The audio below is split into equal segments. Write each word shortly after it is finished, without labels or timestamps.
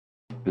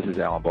This is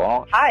Alan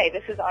Ball. Hi,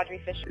 this is Audrey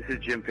Fisher. This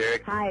is Jim Perry.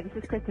 Hi, this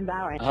is Kristen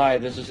Bauer. Hi,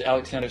 this is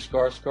Alexander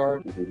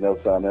Skarsgård. This is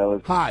Nelson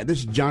Ellis. Hi, this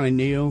is Johnny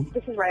Neal.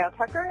 This is Rayo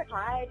Tucker.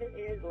 Hi, this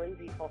is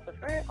Lindsay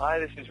Pulsifer. Hi,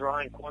 this is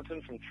Ryan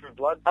Quanton from True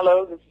Blood.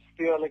 Hello, this is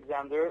Theo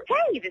Alexander.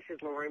 Hey, this is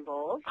Lauren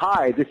Bowles.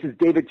 Hi, this is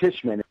David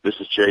Tishman. This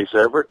is Jace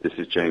Everett. This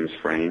is James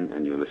Frayne,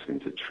 and you're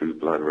listening to True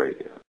Blood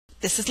Radio.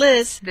 This is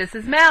Liz. This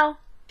is Mel.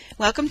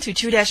 Welcome to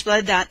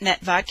True-Blood.net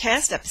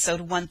Vodcast,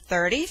 episode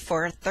 130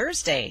 for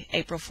Thursday,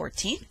 April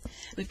 14th.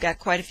 We've got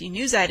quite a few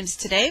news items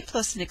today,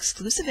 plus an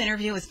exclusive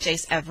interview with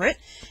Jace Everett,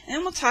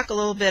 and we'll talk a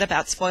little bit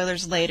about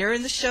spoilers later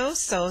in the show,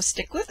 so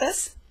stick with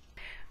us.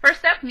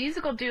 First up,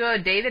 musical duo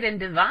David and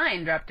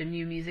Divine dropped a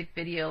new music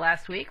video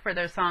last week for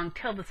their song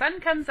Till the Sun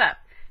Comes Up,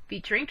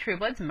 featuring True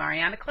Blood's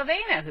Mariana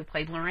Clavena, who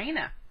played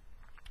Lorena.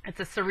 It's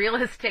a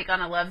surrealist take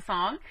on a love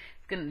song.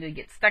 It's going to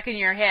get stuck in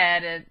your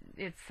head.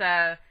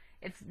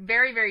 It's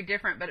very, very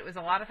different, but it was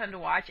a lot of fun to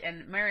watch,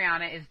 and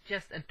Mariana is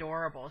just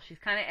adorable. She's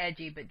kind of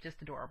edgy, but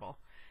just adorable.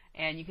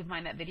 And you can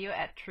find that video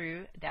at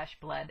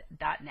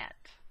True-Blood.net.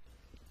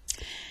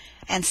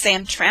 And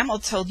Sam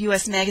Trammell told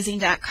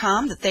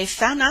USMagazine.com that they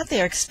found out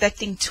they are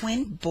expecting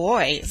twin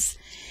boys.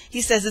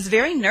 He says it's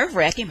very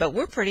nerve-wracking, but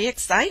we're pretty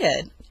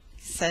excited.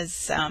 He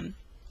says, I'm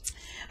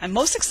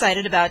most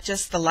excited about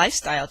just the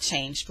lifestyle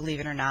change, believe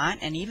it or not,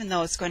 and even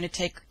though it's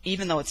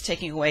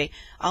taking away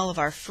all of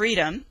our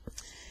freedom.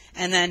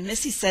 And then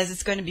Missy says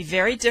it's going to be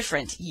very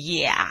different.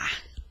 Yeah.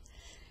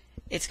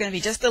 It's going to be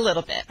just a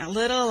little bit, a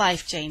little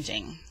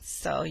life-changing.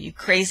 So you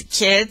crazy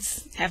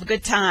kids, have a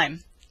good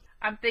time.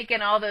 I'm thinking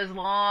all those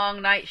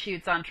long night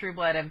shoots on True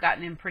Blood have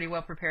gotten him pretty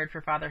well prepared for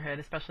fatherhood,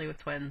 especially with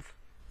twins.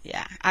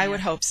 Yeah, I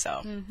would hope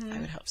so. I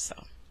would hope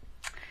so.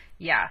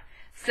 Yeah.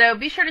 So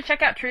be sure to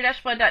check out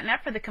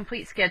True-Blood.net for the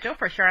complete schedule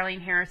for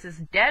Charlene Harris's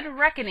Dead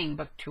Reckoning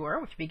book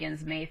tour, which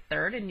begins May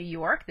 3rd in New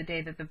York, the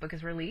day that the book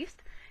is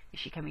released. Is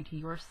she coming to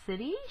your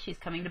city? She's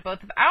coming to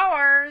both of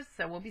ours,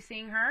 so we'll be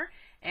seeing her.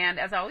 And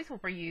as always, we'll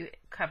bring you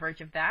coverage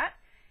of that.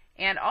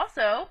 And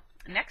also,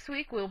 next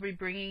week, we'll be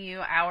bringing you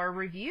our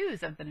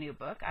reviews of the new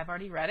book. I've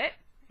already read it,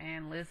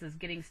 and Liz is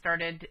getting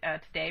started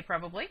today,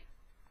 probably.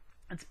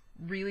 It's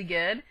really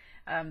good.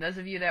 Those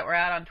of you that were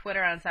out on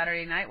Twitter on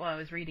Saturday night while I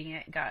was reading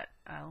it got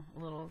a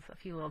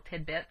few little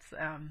tidbits.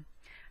 I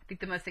think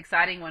the most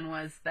exciting one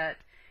was that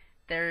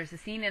there's a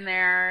scene in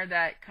there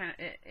that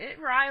it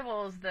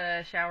rivals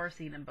the shower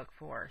scene in book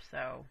 4.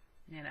 So,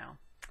 you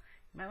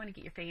might want to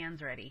get your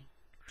fans ready.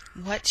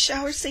 What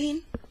shower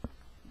scene?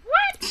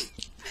 What?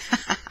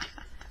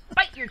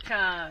 Bite your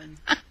tongue.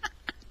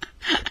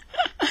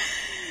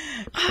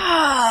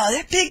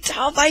 That big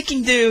tall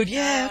Viking dude.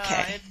 Yeah,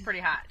 okay. It's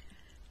pretty hot.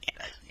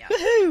 But, yeah.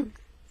 Woohoo!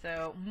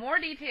 So, more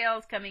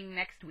details coming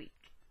next week.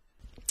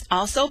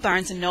 Also,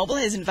 Barnes & Noble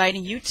is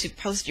inviting you to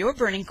post your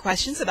burning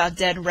questions about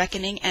Dead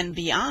Reckoning and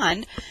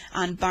beyond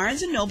on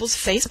Barnes & Noble's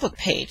Facebook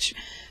page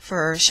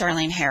for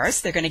Charlene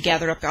Harris. They're going to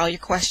gather up all your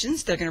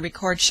questions. They're going to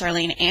record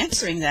Charlene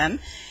answering them,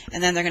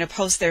 and then they're going to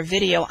post their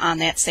video on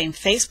that same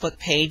Facebook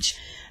page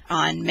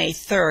on May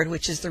 3rd,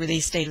 which is the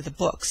release date of the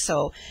book.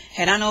 So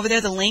head on over there.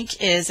 The link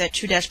is at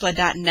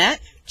True-Blood.net.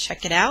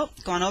 Check it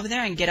out. Go on over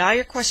there and get all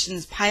your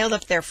questions piled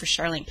up there for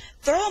Charlene.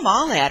 Throw them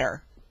all at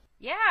her.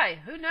 Yeah,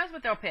 who knows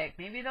what they'll pick?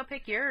 Maybe they'll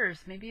pick yours.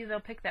 Maybe they'll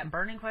pick that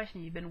burning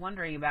question you've been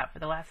wondering about for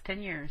the last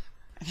 10 years.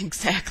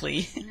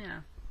 Exactly.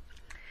 Yeah.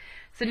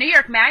 So New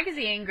York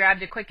Magazine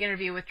grabbed a quick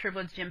interview with True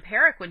Blood's Jim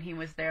Perry when he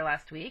was there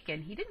last week,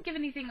 and he didn't give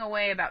anything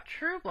away about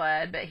True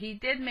Blood, but he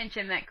did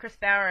mention that Chris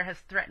Bauer has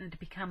threatened to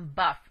become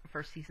buff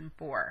for season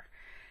 4,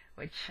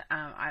 which,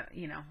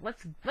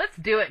 let's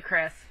do it,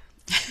 Chris.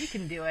 You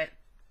can do it.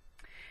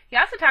 He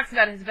also talks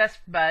about his best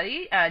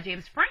buddy,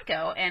 James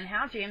Franco, and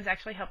how James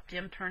actually helped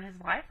Jim turn his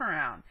life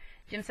around.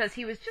 Jim says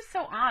he was just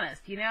so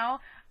honest.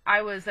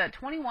 I was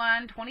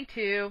 21,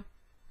 22,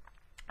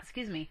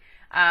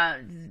 I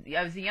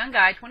was a young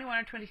guy, 21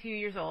 or 22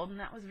 years old, and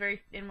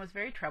was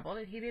very troubled.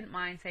 And he didn't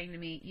mind saying to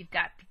me, "You've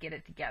got to get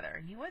it together."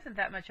 And he wasn't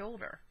that much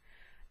older.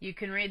 You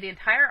can read the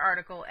entire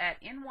article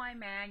at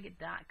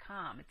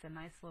nymag.com. It's a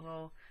nice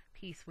little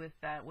piece with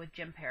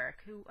Jim Perry,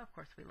 who, of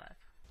course, we love.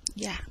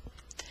 Yeah.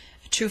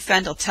 A true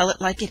friend will tell it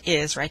like it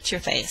is, right to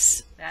your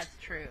face. That's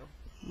true.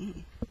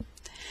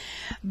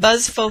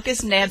 Buzz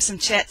Focus nabbed some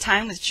chat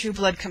time with True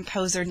Blood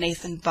composer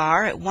Nathan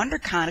Barr at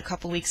WonderCon a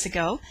couple weeks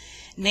ago.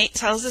 Nate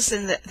tells us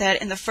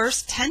that in the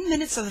first 10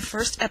 minutes of the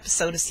first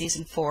episode of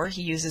Season 4,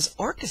 he uses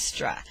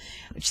orchestra,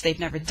 which they've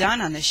never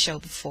done on this show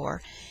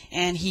before,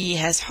 and he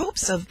has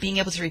hopes of being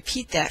able to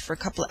repeat that for a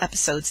couple of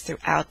episodes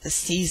throughout the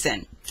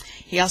season.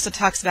 He also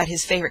talks about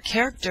his favorite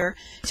character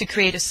to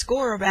create a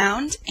score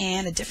around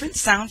and a different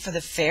sound for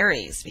the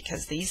fairies,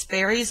 because these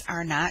fairies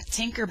are not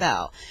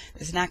Tinkerbell.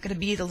 There's not going to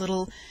be the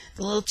little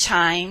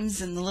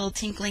chimes and the little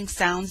tinkling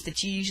sounds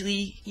that you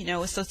usually,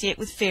 associate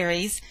with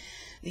fairies.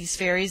 These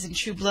fairies in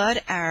True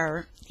Blood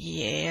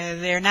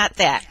they're not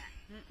that.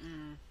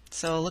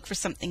 So look for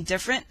something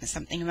different,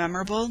 something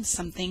memorable,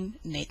 something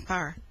Nate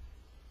Barr.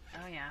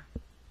 Oh, yeah.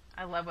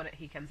 I love what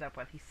he comes up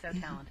with. He's so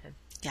talented.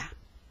 Yeah.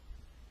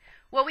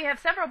 Well, we have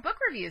several book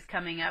reviews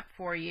coming up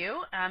for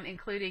you,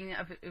 including,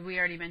 we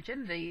already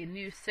mentioned, the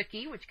new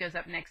Sookie, which goes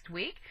up next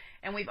week.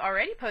 And we've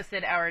already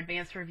posted our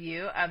advanced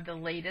review of the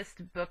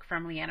latest book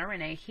from Leanna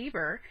Renee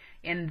Heber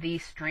in the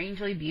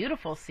Strangely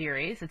Beautiful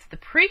series. It's the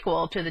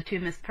prequel to the two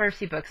Miss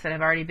Percy books that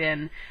have already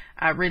been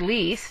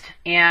released.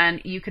 And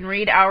you can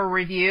read our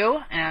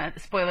review.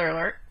 Spoiler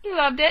alert, you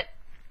loved it.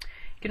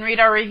 You can read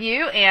our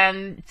review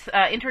and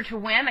enter to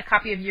win a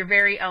copy of your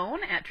very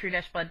own at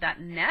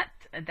True-Blood.net.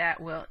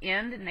 That will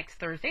end next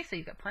Thursday, so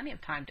you've got plenty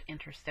of time to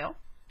enter still.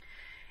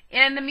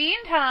 In the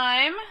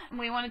meantime,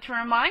 we wanted to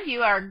remind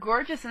you, our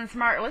gorgeous and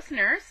smart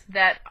listeners,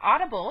 that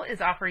Audible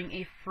is offering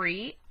a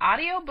free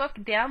audiobook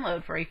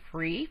download for a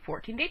free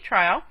 14-day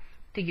trial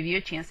to give you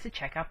a chance to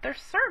check out their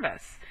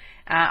service.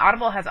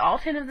 Audible has all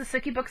 10 of the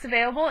Sookie books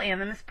available, and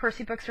the Miss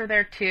Percy books are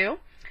there too.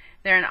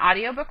 They're in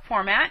audiobook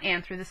format,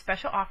 and through this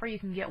special offer, you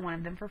can get one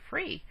of them for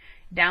free.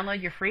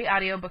 Download your free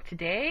audiobook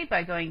today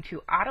by going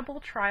to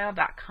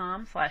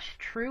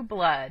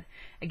audibletrial.com/trueblood.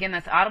 Again,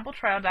 that's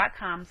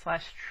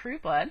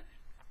audibletrial.com/trueblood,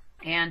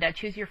 and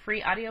choose your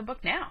free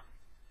audiobook now.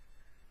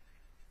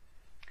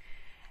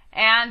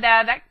 And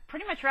that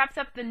pretty much wraps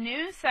up the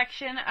news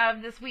section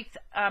of this week's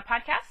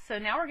podcast. So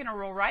now we're going to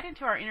roll right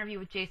into our interview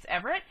with Jace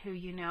Everett, who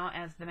you know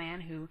as the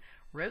man who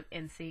wrote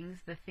and sings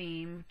the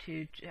theme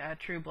to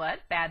True Blood,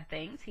 Bad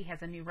Things. He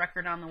has a new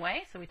record on the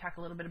way, so we talk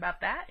a little bit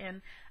about that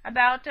and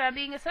about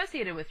being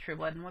associated with True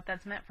Blood and what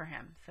that's meant for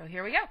him. So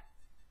here we go.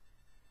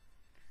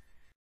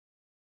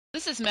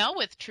 This is Mel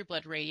with True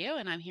Blood Radio,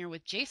 and I'm here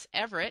with Jace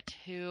Everett,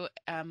 who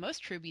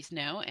most Truebies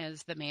know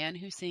as the man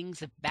who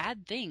sings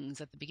Bad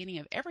Things at the beginning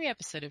of every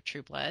episode of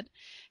True Blood.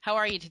 How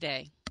are you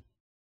today?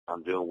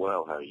 I'm doing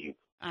well. How are you?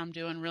 I'm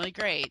doing really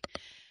great.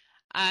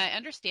 I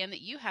understand that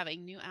you have a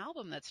new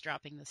album that's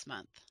dropping this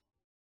month.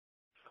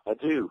 I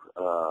do.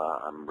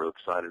 I'm real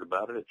excited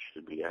about it. It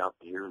should be out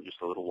here in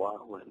just a little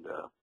while, and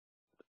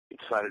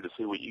excited to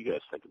see what you guys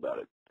think about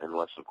it.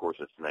 Unless, of course,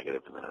 it's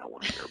negative, and then I don't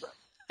want to hear about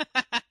it.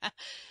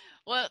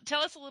 Well,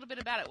 tell us a little bit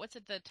about it. What's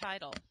the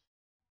title?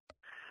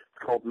 It's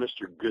called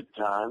Mr. Good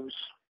Times,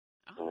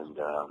 and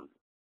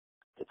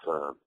it's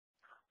a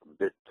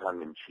bit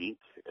tongue-in-cheek,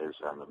 as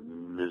I'm a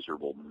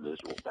miserable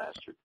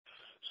bastard.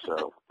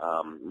 So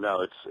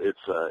no, it's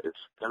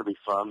going to be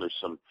fun. There's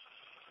some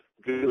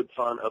good,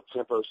 fun,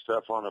 up-tempo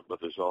stuff on it, but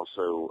there's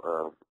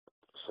also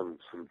some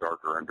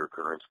darker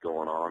undercurrents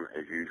going on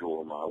as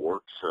usual in my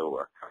work.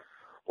 So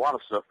a lot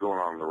of stuff going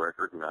on the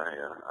record, and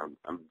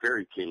I'm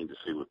very keen to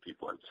see what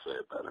people have to say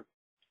about it.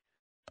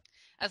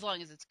 As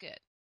long as it's good.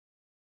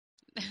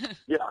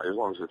 Yeah, as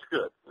long as it's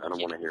good. I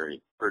don't want to hear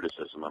any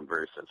criticism. I'm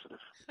very sensitive.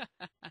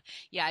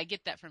 Yeah, I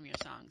get that from your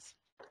songs.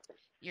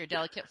 You're a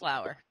delicate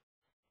flower.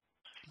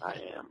 I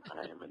am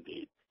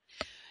indeed.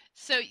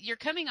 So you're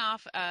coming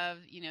off of,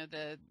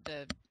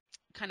 the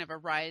kind of a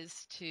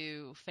rise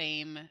to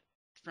fame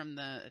from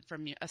a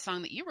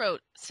song that you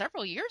wrote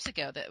several years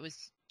ago that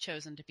was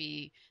chosen to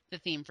be the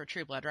theme for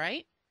True Blood,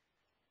 right?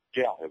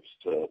 Yeah, it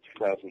was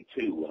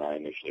 2002 when I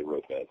initially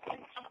wrote Bad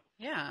Things.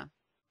 Yeah.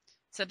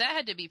 So that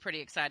had to be pretty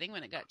exciting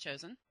when it got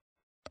chosen.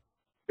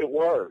 It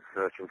was,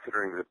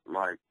 considering that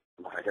my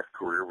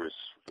career was,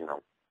 in a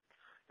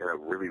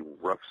really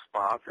rough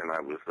spot, and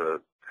I was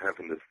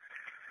having to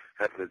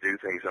do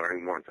things I don't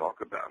even want to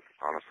talk about.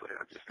 Honestly,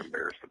 I'm just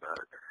embarrassed about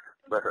it.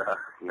 But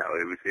no,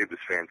 it was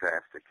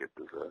fantastic. It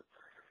was a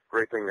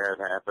great thing to have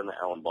happen.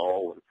 Alan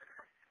Ball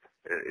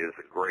is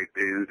a great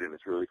dude, and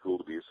it's really cool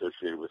to be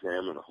associated with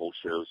him. And the whole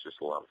show is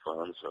just a lot of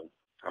fun. So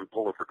I'm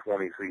pulling for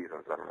 20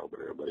 seasons. I don't know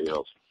about everybody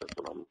else. That's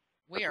what I'm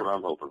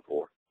hoping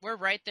for. We're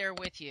right there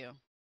with you.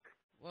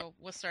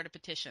 We'll start a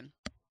petition.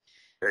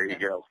 There you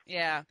go.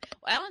 Yeah.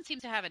 Well, Alan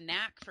seems to have a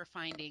knack for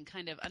finding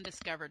kind of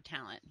undiscovered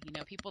talent.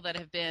 People that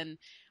have been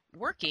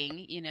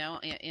working,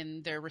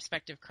 in their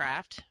respective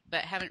craft,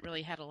 but haven't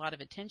really had a lot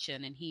of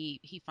attention, and he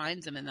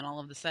finds them, and then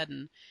all of a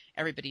sudden,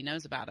 everybody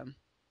knows about him.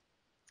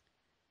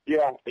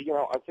 Yeah,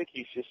 I think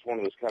he's just one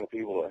of those kind of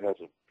people that has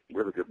a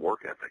really good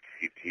work ethic.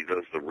 He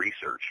does the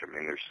research. I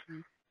mean, there's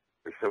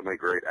so many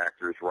great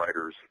actors,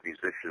 writers,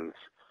 musicians,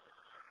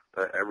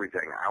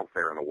 everything out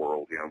there in the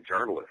world,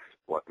 journalists,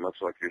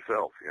 much like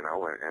yourself,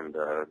 and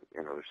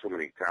there's so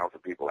many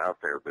talented people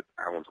out there, but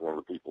Alan's one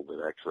of the people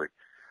that actually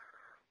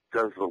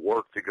does the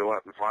work to go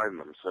out and find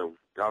them. So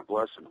God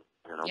bless him.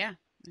 Yeah,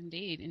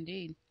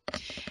 indeed.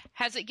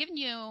 Has it given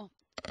you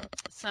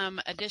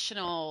some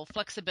additional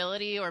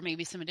flexibility or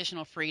maybe some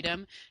additional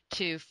freedom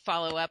to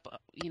follow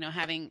up,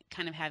 having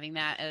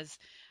that as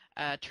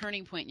a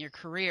turning point in your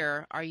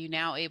career? Are you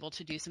now able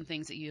to do some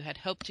things that you had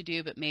hoped to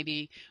do but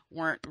maybe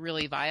weren't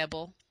really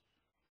viable?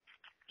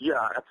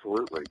 Yeah,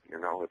 absolutely.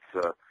 It's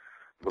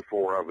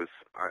before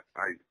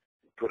I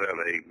put out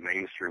a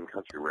mainstream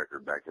country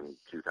record back in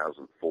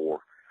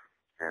 2004,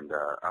 and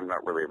I'm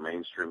not really a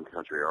mainstream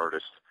country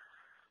artist,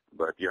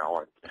 but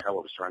I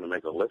was trying to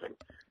make a living,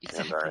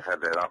 and I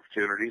had that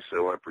opportunity,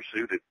 so I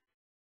pursued it,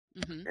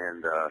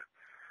 and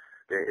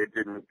it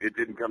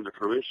didn't come to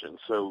fruition.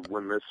 So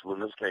when this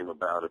came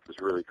about, it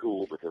was really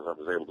cool because I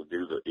was able to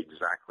do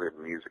exactly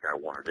the music I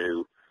want to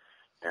do,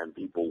 and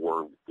people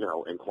were,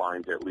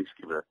 inclined to at least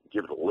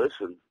give it a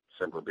listen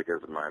simply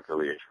because of my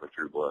affiliation with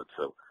True Blood.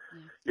 So,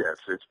 yes,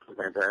 it's been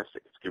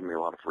fantastic. It's given me a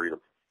lot of freedom.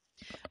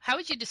 How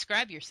would you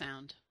describe your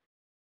sound?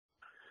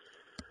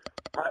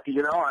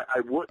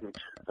 I wouldn't.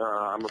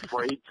 I'm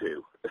afraid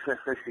to.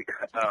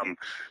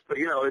 But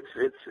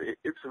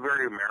it's a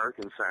very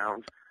American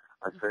sound.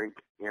 I think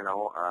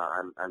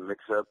I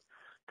mix up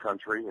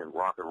country and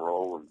rock and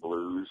roll and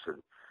blues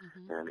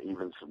and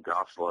even some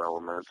gospel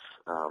elements.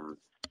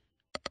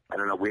 I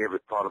don't know. We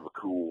haven't thought of a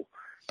cool,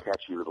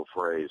 catchy little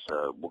phrase.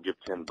 We'll give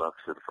 $10 to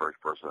the first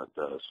person that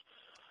does.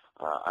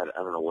 I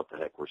don't know what the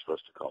heck we're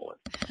supposed to call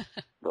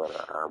it,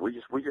 but we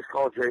just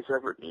call it Jace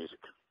Everett music.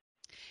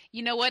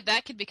 You know what?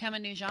 That could become a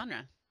new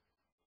genre.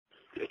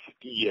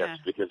 Yes,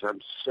 because I'm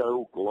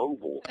so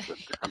global that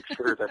I'm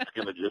sure that's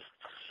going to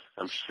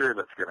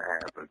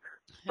happen.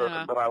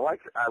 But I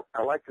like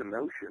the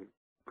notion.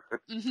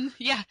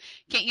 Yeah.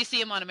 Can't you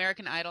see him on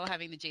American Idol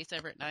having the Jace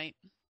Everett night?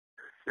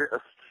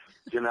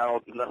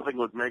 Nothing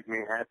would make me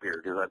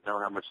happier because I know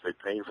how much they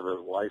pay for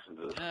those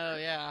licenses. Oh,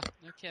 yeah.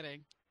 No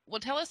kidding.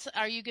 Well, tell us,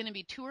 are you going to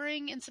be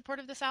touring in support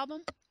of this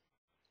album?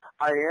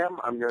 I am.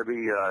 I'm going to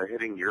be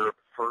hitting Europe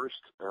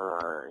first,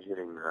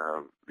 hitting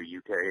the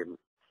UK and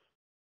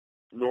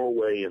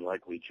Norway and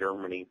likely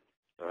Germany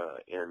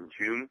in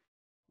June,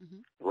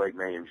 late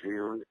May and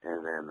June,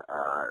 and then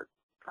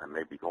I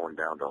may be going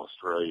down to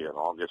Australia in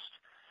August,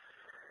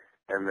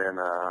 and then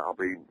I'll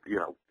be,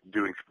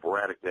 doing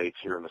sporadic dates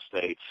here in the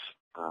States,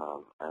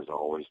 as I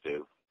always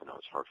do.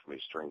 It's hard for me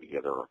to string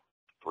together a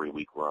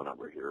 3-week run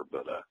over here,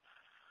 but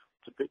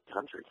it's a big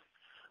country.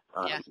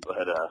 But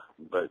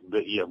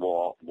yeah,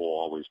 we'll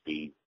always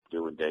be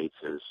doing dates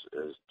as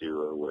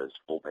duo, as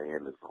full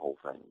band, as the whole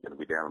thing. Going to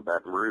be down in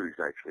Baton Rouge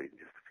actually in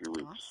just a few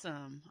weeks.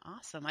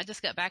 Awesome. I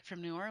just got back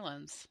from New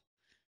Orleans.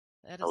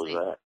 How was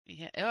that?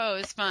 Yeah. Oh,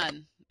 it was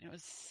fun. It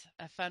was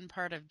a fun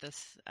part of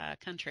this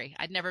country.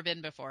 I'd never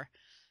been before.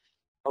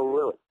 Oh,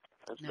 really?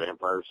 That's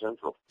Vampire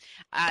Central.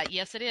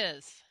 Yes, it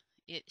is.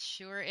 It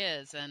sure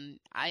is. And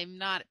I'm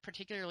not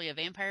particularly a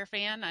vampire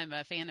fan. I'm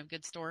a fan of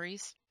good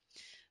stories.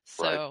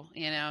 So,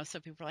 right. So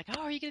people are like,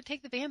 oh, are you going to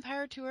take the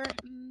vampire tour?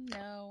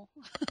 No.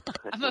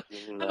 I'm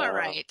all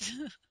right.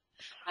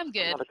 I'm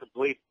good.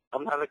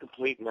 I'm not a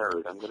complete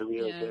nerd. I'm going to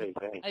be okay.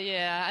 Thanks.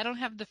 Yeah, I don't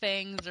have the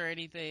fangs or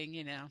anything,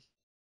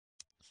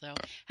 So,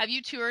 have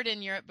you toured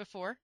in Europe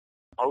before?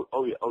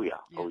 Oh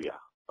yeah.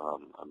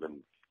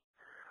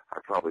 I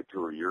probably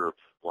tour Europe.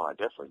 Well, I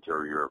definitely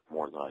tour Europe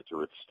more than I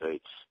tour the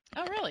States.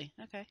 Oh, really?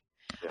 Okay.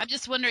 Yeah. I'm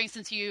just wondering,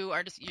 since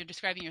you're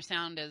describing your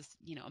sound as,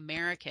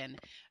 American,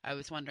 I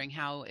was wondering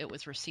how it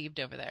was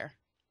received over there.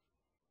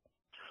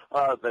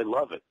 They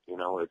love it.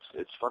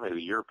 It's funny.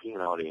 The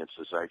European audience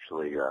is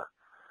actually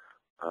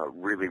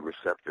really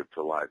receptive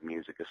to live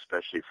music,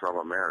 especially from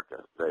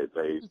America.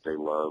 They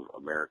love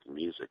American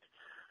music.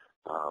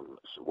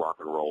 So rock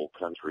and roll,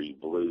 country,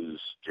 blues,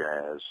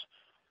 jazz.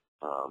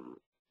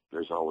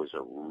 There's always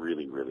a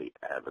really, really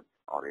avid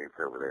audience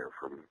over there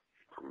from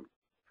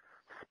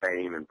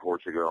Spain and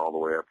Portugal all the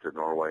way up to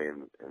Norway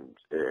and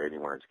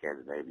anywhere in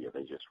Scandinavia.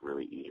 They just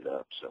really eat it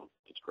up, so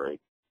it's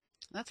great.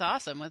 That's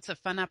awesome. It's a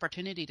fun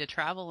opportunity to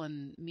travel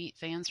and meet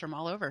fans from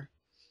all over.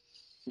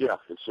 Yeah,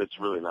 it's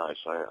really nice.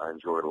 I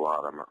enjoy it a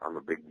lot. I'm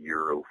a big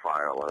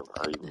Europhile.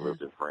 I even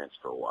lived in France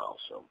for a while,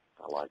 so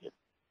I like it.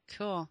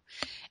 Cool.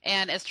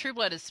 And as True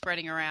Blood is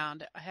spreading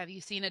around, have you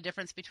seen a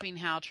difference between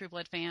how True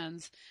Blood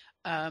fans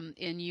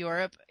in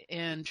Europe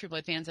and True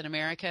Blood fans in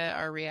America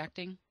are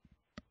reacting?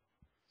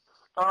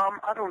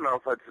 I don't know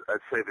if I'd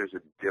say there's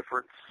a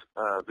difference.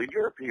 The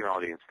European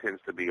audience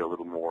tends to be a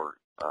little more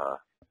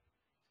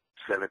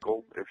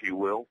cynical, if you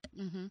will.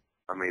 Mm-hmm.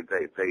 I mean,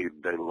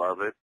 they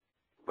love it,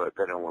 but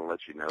they don't want to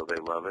let you know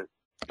they love it.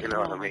 You know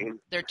what I mean?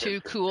 They're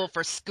too cool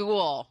for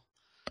school.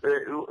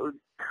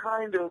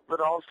 Kind of,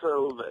 but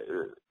also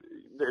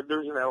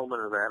there's an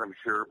element of that, I'm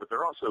sure. But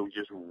they're also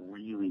just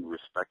really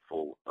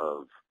respectful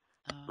of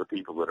the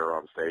people that are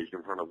on stage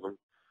in front of them.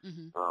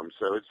 Mm-hmm.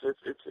 So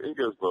it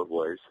goes both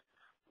ways.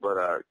 But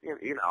I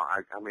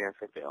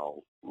think they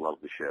all love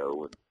the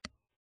show, and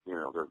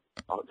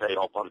they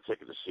all bought a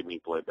ticket to see me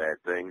play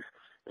Bad Things.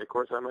 And of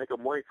course, I make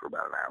them wait for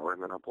about an hour,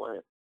 and then I play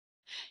it.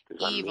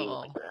 Evil. I'm mean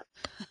like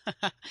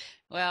that.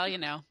 Well, you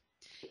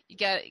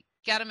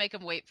got to make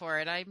them wait for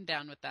it. I'm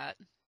down with that.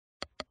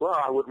 Well,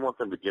 I wouldn't want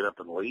them to get up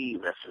and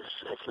leave. That's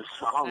a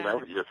song. That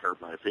would just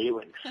hurt my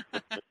feelings.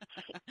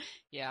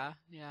 Yeah.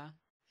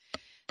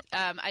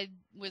 I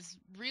was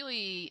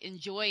really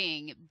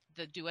enjoying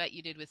the duet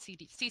you did with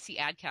CC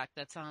Adcock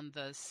that's on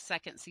the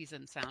second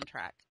season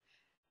soundtrack.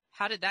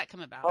 How did that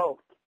come about? Oh,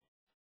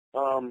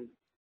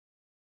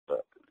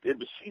 it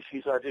was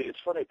CC's idea. It's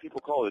funny, people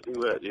call it a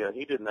duet. Yeah,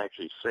 he didn't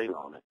actually sing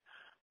on it.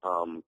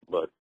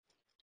 But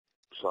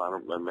so I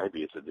don't know,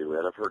 maybe it's a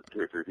duet. I've heard 2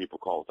 or 3 people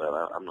call it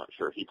that. I'm not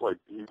sure. He played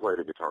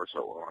a guitar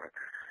solo on it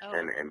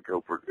and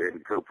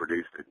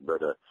co-produced it.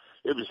 But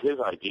it was his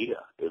idea.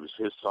 It was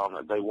his song.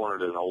 They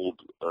wanted an old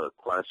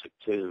classic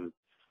tune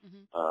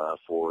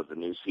for the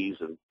new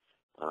season,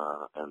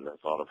 and they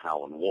thought of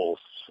Howlin' Wolf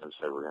since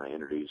they were going to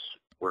introduce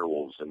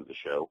werewolves into the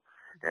show.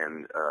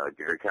 And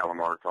Gary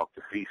Calamar talked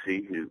to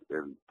Cece,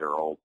 and they're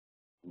all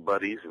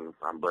buddies, and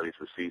I'm buddies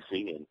with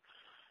Cece,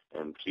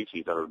 and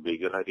Cece thought it would be a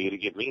good idea to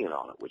get me in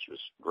on it, which was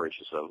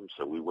gracious of him.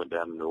 So we went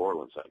down to New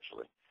Orleans,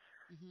 actually,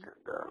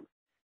 and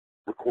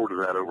recorded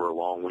that over a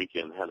long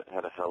weekend.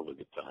 Had a hell of a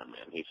good time,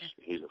 man.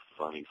 He's a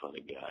funny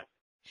guy.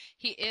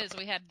 He is.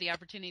 We had the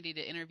opportunity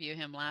to interview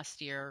him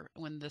last year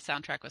when the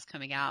soundtrack was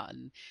coming out,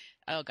 and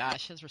oh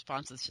gosh, his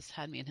responses just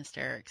had me in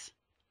hysterics.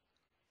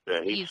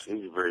 Yeah, he's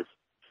a very,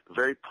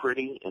 very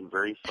pretty and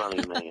very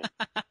funny man.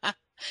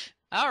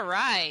 All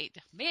right.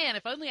 Man,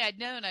 if only I'd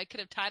known, I could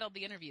have titled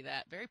the interview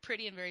that. Very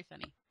pretty and very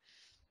funny.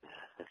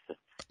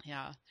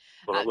 Yeah.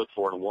 What I look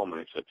for in a woman,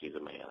 except he's a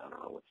man. I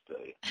don't know what to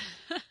tell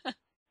you.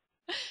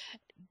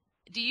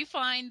 Do you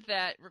find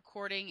that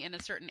recording in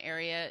a certain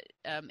area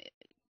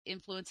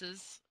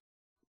influences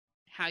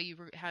how you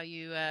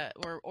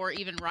or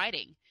even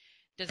writing?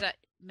 Does that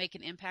make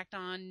an impact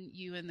on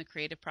you in the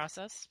creative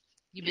process?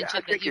 You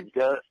mentioned I think it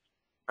does.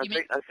 I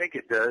think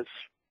it does.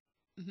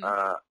 Mm-hmm.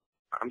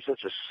 I'm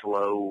such a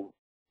slow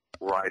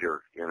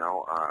writer, you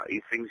know.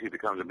 Things either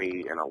come to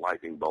me in a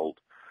lightning bolt,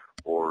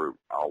 or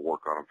I'll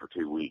work on them for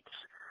 2 weeks.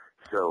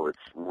 So it's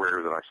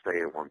rare that I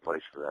stay in one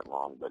place for that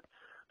long.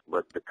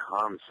 But the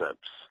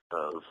concepts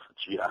of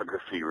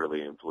geography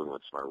really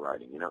influence my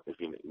writing. You know, if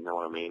you know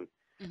what I mean.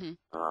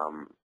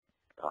 Mm-hmm.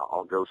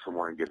 I'll go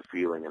somewhere and get a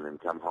feeling, and then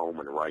come home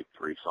and write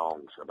 3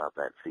 songs about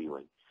that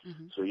feeling.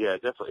 Mm-hmm. So yeah,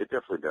 it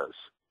definitely does.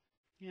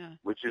 Yeah.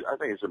 Which is, I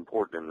think, is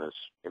important in this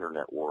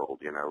internet world.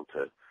 You know,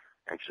 to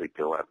actually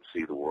go out and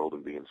see the world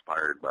and be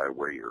inspired by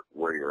where you're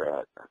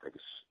at. I think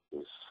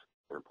is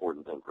an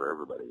important thing for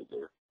everybody to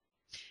do.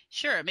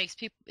 Sure, it makes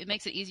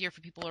it easier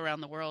for people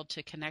around the world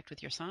to connect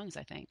with your songs,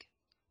 I think.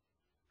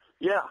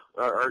 Yeah,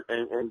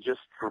 and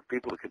just for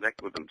people to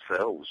connect with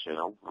themselves, you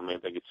know. I mean, I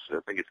think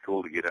it's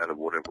cool to get out of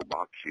whatever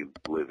box you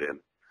live in,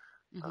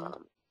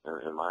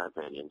 in my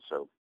opinion.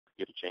 So,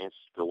 get a chance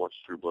to go watch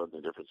True Blood in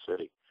a different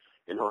city.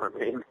 You know what I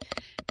mean?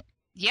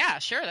 Yeah,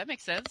 sure, that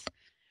makes sense.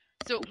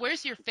 So,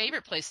 where's your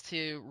favorite place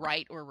to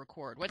write or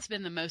record? What's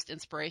been the most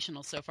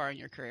inspirational so far in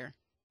your career?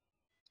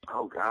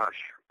 Oh gosh,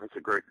 that's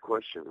a great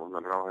question. One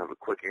that I don't have a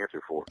quick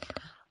answer for.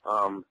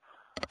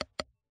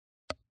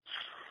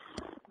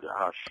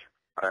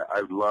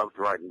 I loved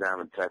writing down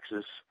in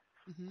Texas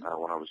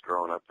when I was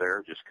growing up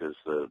there, just because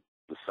the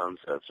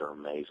sunsets are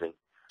amazing.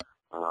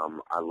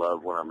 I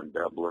love when I'm in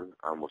Dublin.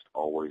 I almost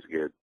always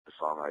get a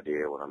song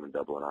idea when I'm in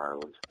Dublin,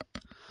 Ireland.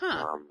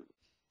 Huh.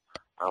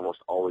 I almost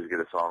always get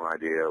a song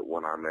idea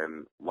when I'm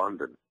in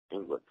London,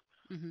 England.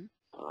 Mm-hmm.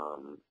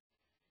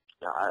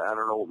 I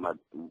don't know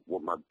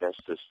what my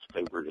bestest,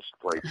 favoritist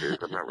place is.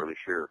 I'm not really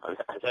sure.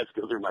 I'd have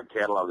to go through my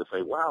catalog and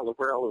say, wow, look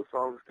where all those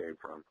songs came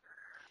from.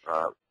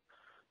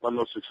 My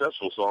most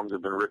successful songs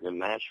have been written in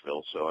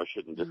Nashville, so I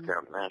shouldn't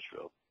discount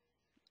Nashville.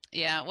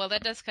 Yeah, well,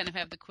 that does kind of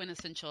have the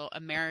quintessential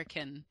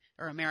American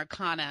or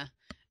Americana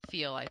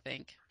feel, I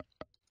think.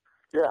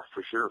 Yeah,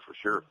 for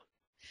sure.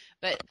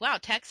 But, wow,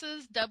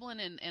 Texas, Dublin,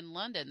 and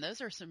London,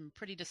 those are some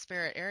pretty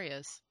disparate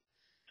areas.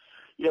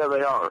 Yeah,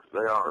 they are.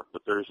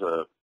 But there's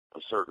a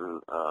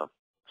certain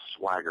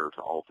swagger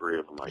to all 3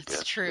 of them, I guess.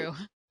 That's true.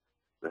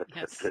 That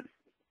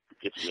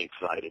gets me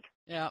excited.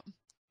 Yeah.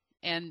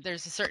 And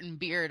there's a certain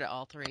beer to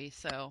all 3,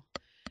 so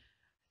I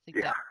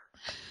think that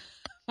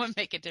would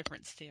make a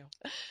difference too.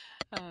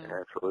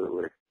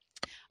 Absolutely.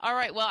 All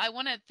right. Well, I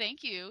want to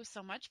thank you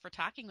so much for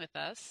talking with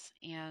us,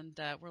 and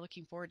we're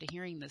looking forward to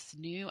hearing this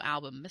new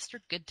album, Mr.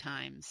 Good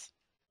Times.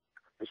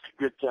 Mr.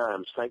 Good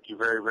Times, thank you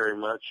very, very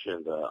much,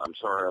 and I'm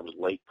sorry I was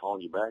late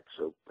calling you back,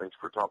 so thanks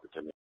for talking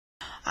to me.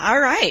 All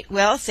right.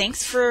 Well,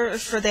 thanks for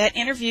that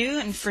interview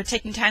and for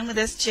taking time with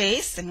us,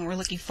 Jace. And we're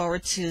looking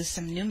forward to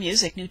some new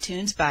music, new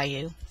tunes by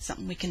you,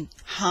 something we can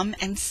hum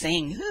and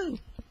sing. Woo.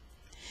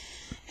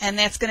 And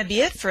that's going to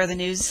be it for the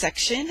news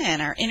section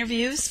and our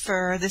interviews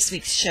for this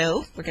week's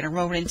show. We're going to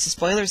roll into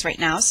spoilers right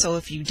now, so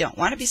if you don't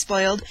want to be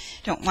spoiled,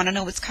 don't want to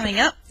know what's coming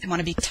up, and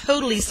want to be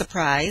totally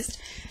surprised,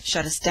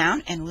 shut us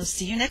down, and we'll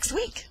see you next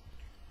week.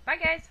 Bye,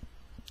 guys.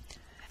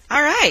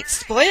 All right,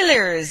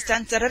 spoilers.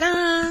 Dun, da, da,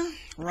 da.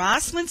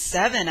 Roslyn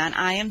 7 on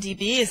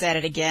IMDb is at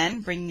it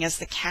again, bringing us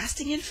the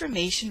casting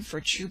information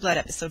for True Blood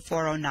episode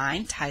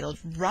 409, titled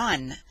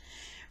Run.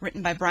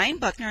 Written by Brian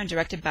Buckner and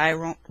directed by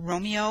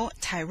Romeo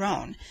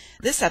Tyrone.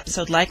 This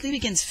episode likely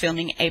begins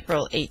filming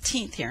April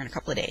 18th here in a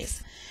couple of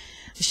days.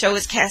 The show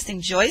is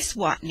casting Joyce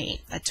Watney,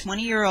 a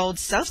 20-year-old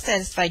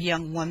self-satisfied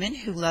young woman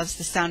who loves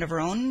the sound of her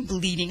own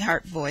bleeding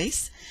heart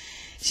voice.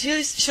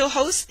 She'll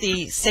host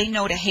the Say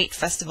No to Hate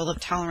Festival of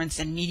Tolerance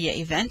and Media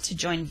event to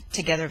join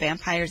together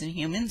vampires and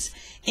humans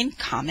in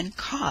common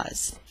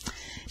cause.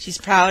 She's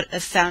proud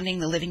of founding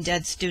the Living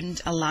Dead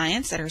Student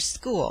Alliance at her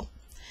school.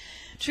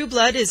 True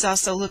Blood is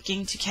also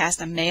looking to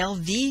cast a male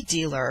V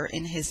dealer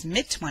in his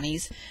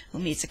mid-20s who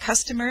meets a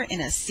customer in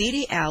a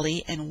seedy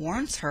alley and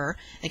warns her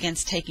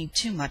against taking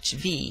too much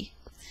V.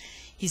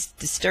 He's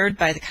disturbed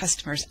by the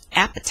customer's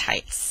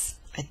appetites.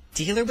 A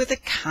dealer with a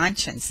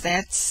conscience.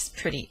 That's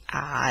pretty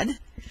odd.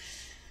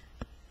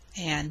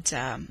 And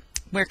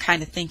we're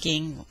kind of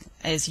thinking,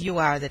 as you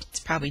are, that it's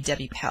probably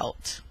Debbie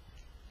Pelt.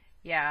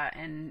 Yeah,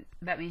 and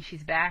that means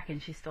she's back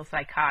and she's still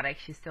psychotic.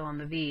 She's still on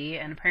the V,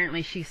 and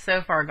apparently she's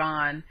so far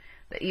gone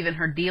that even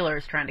her dealer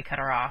is trying to cut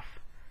her off.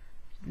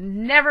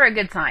 Never a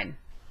good sign.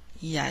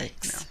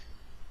 Yikes.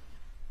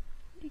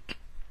 No.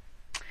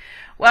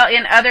 Well,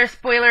 in other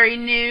spoilery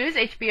news,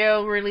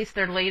 HBO released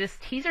their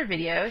latest teaser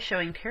video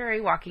showing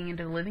Terry walking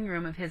into the living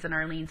room of his and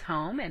Arlene's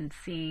home and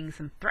seeing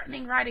some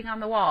threatening writing on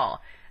the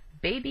wall.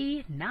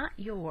 Baby, not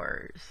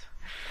yours.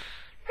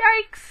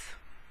 Yikes.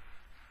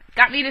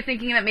 Got me to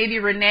thinking that maybe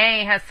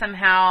Renee has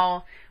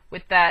somehow,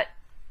 with that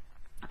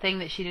thing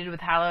that she did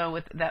with Hallow,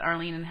 with that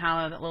Arlene and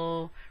Hallow, that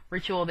little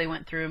ritual they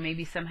went through,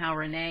 maybe somehow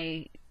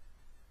Renee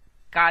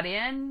got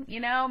in, you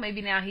know?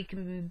 Maybe now he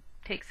can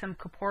take some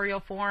corporeal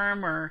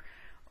form or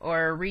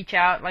reach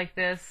out like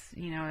this,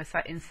 you know,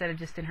 instead of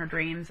just in her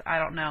dreams. I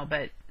don't know,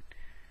 but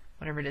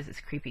whatever it is,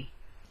 it's creepy.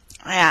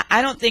 Yeah,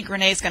 I don't think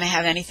Renee's going to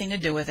have anything to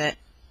do with it.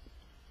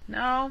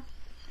 No?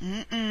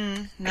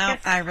 No,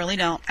 I really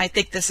don't. I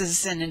think this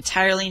is an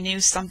entirely new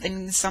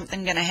something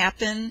going to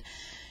happen,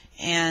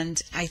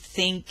 and I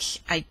think,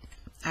 I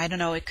don't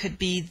know, it could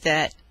be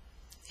that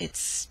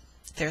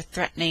they're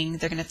going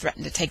to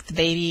threaten to take the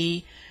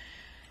baby,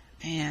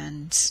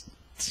 and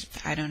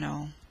I don't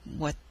know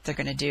what they're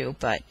going to do,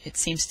 but it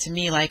seems to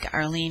me like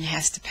Arlene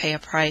has to pay a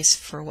price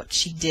for what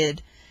she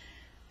did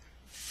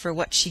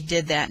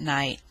that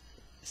night.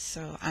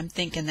 So I'm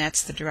thinking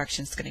that's the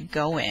direction it's going to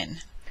go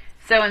in.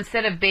 So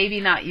instead of baby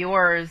not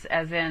yours,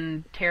 as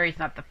in Terry's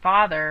not the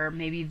father,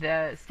 maybe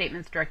the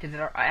statement's directed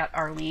at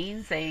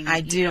Arlene, saying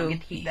you don't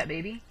get to keep that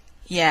baby?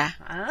 Yeah.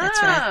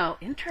 Oh,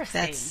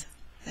 interesting.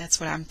 That's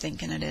what I'm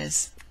thinking it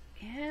is.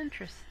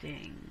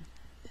 Interesting.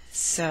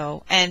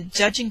 So, and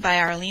judging by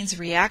Arlene's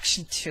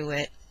reaction to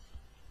it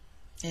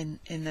in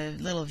the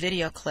little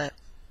video clip,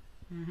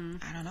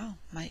 I don't know,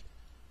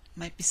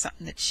 might be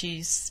something that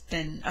she's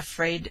been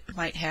afraid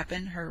might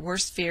happen. Her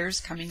worst fears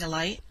coming to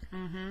light.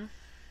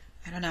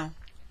 I don't know.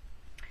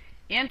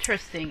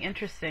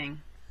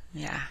 Interesting.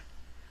 Yeah.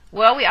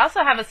 Well, we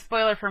also have a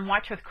spoiler from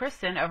Watch with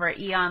Kristen over at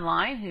E!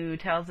 Online, who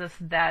tells us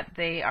that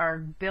they are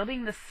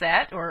building the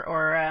set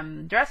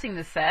or dressing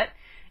the set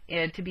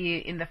to be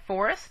in the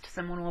forest.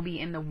 Someone will be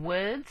in the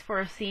woods for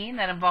a scene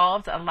that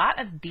involves a lot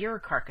of deer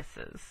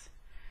carcasses.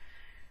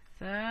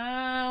 So,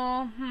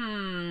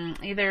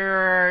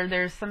 either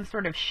there's some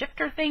sort of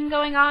shifter thing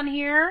going on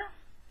here.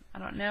 I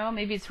don't know.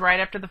 Maybe it's right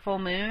after the full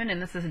moon,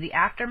 and this is the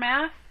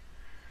aftermath.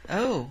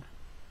 Oh.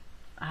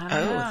 I don't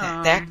know.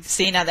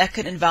 Now that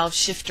could involve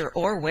shifter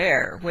or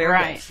werewolf.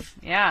 Right.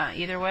 Yeah,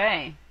 either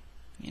way.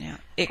 You know,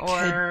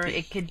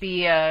 it could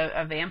be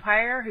a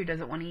vampire who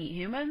doesn't want to eat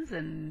humans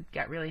and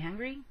got really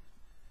hungry.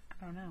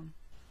 I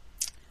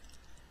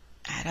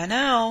don't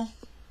know.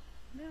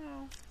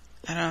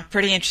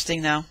 Pretty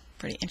interesting, though.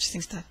 Pretty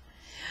interesting stuff.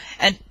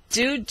 And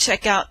do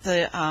check out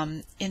the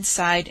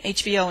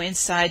HBO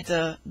inside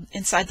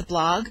the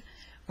blog,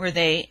 where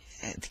they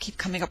keep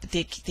coming up with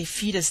they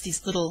feed us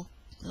these little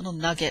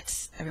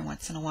nuggets every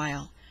once in a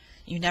while.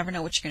 You never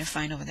know what you're going to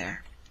find over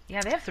there.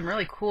 Yeah, they have some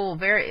really cool,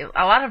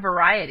 a lot of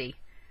variety.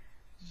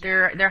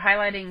 They're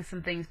highlighting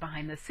some things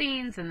behind the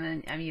scenes, and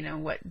then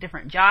what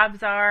different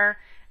jobs are,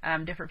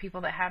 different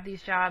people that have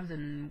these jobs,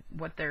 and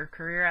what their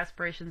career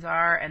aspirations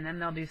are, and then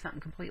they'll do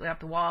something completely off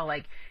the wall,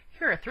 like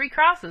here are 3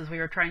 crosses we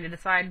were trying to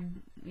decide.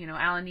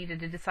 Alan needed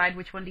to decide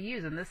which one to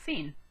use in this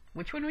scene.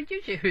 Which one would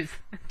you choose?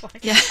 It's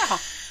like, wow,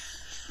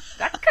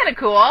 that's kind of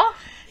cool.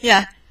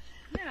 Yeah.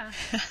 Yeah.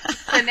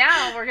 So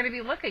now we're going to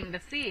be looking to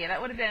see. That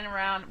would have been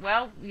around,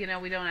 we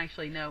don't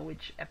actually know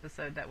which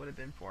episode that would have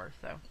been for,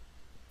 so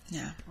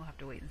yeah, we'll have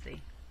to wait and see.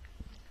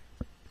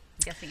 I'm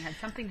guessing it had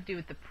something to do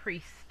with the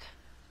priest,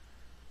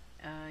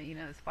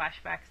 those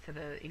flashbacks to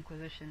the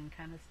Inquisition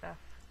kind of stuff.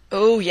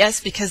 Oh,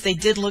 yes, because they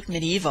did look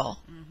medieval.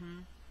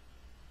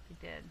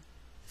 They did.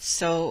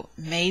 So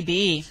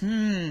maybe,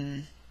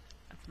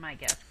 That's my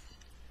guess.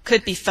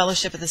 Could be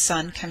Fellowship of the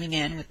Sun coming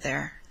in with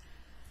their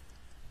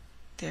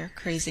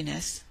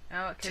craziness.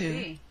 Oh, it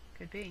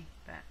could be.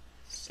 That.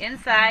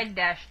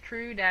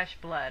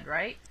 Inside-True-Blood,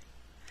 right?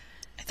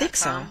 I think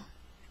so.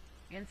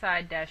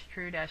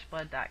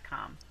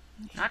 Inside-True-Blood.com.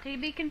 Not to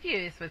be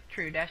confused with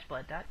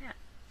True-Blood.net.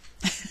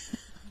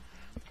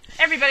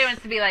 Everybody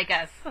wants to be like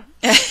us.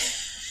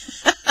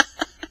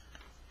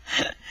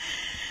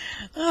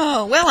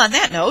 Oh, well, on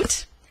that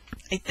note,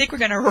 I think we're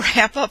going to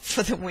wrap up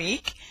for the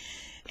week.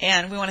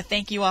 And we want to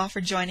thank you all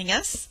for joining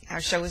us.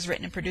 Our show is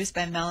written and produced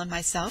by Mel and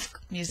myself.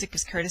 Music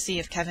is courtesy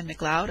of Kevin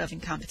MacLeod of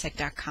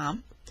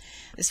Incompetech.com.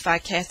 This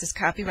podcast is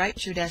copyright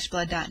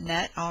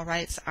True-Blood.net. All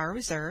rights are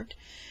reserved.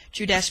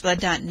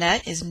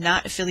 True-Blood.net is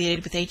not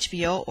affiliated with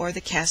HBO or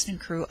the cast and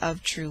crew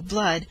of True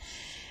Blood.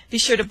 Be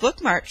sure to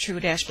bookmark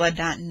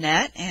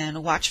True-Blood.net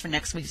and watch for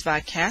next week's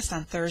podcast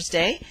on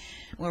Thursday,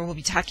 where we'll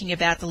be talking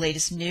about the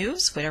latest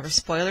news, whatever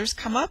spoilers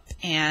come up,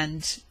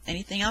 and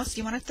anything else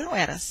you want to throw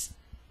at us.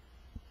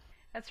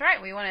 That's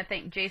right. We want to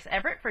thank Jace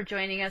Everett for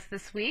joining us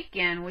this week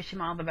and wish him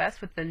all the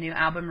best with the new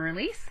album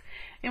release.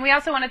 And we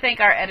also want to thank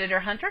our editor,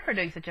 Hunter, for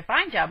doing such a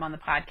fine job on the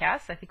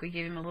podcast. I think we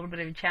gave him a little bit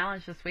of a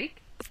challenge this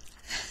week.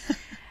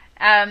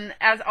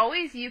 As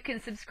always, you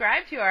can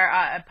subscribe to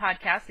our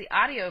podcast, the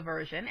audio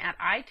version, at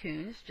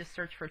iTunes. Just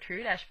search for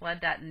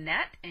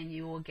True-Blood.net, and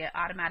you will get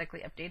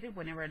automatically updated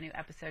whenever a new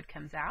episode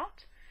comes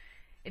out.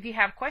 If you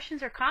have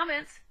questions or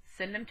comments,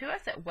 send them to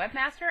us at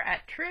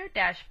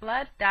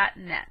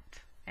webmaster@True-Blood.net.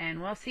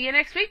 And we'll see you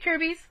next week,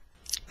 Trubies.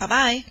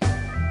 Bye-bye.